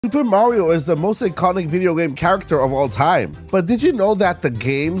Super Mario is the most iconic video game character of all time. But did you know that the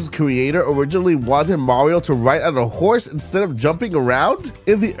game's creator originally wanted Mario to ride on a horse instead of jumping around?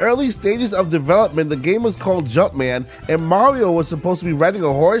 In the early stages of development, the game was called Jumpman, and Mario was supposed to be riding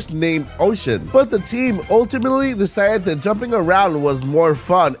a horse named Ocean. But the team ultimately decided that jumping around was more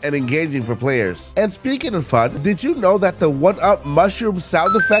fun and engaging for players. And speaking of fun, did you know that the 1-up mushroom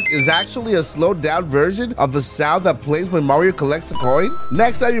sound effect is actually a slowed down version of the sound that plays when Mario collects a coin?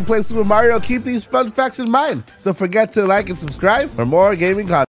 Next time you play Super Mario, keep these fun facts in mind. Don't forget to like and subscribe for more gaming content.